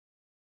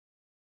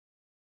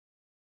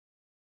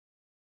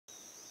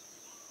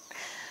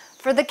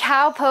For the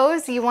cow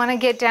pose, you want to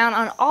get down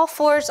on all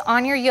fours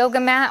on your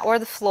yoga mat or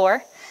the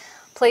floor,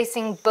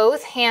 placing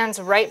both hands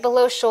right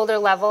below shoulder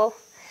level,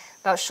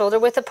 about shoulder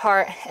width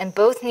apart, and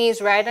both knees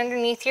right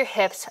underneath your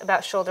hips,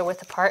 about shoulder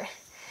width apart.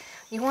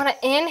 You want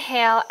to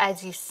inhale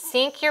as you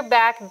sink your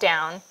back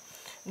down,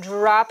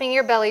 dropping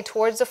your belly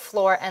towards the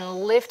floor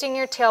and lifting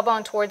your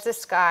tailbone towards the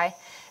sky.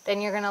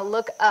 Then you're going to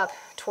look up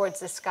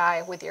towards the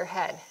sky with your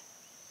head.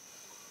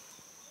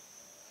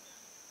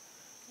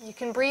 You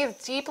can breathe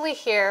deeply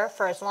here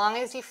for as long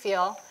as you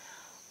feel,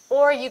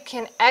 or you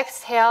can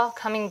exhale,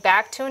 coming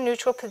back to a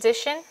neutral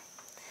position,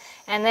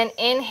 and then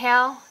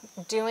inhale,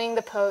 doing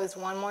the pose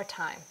one more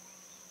time.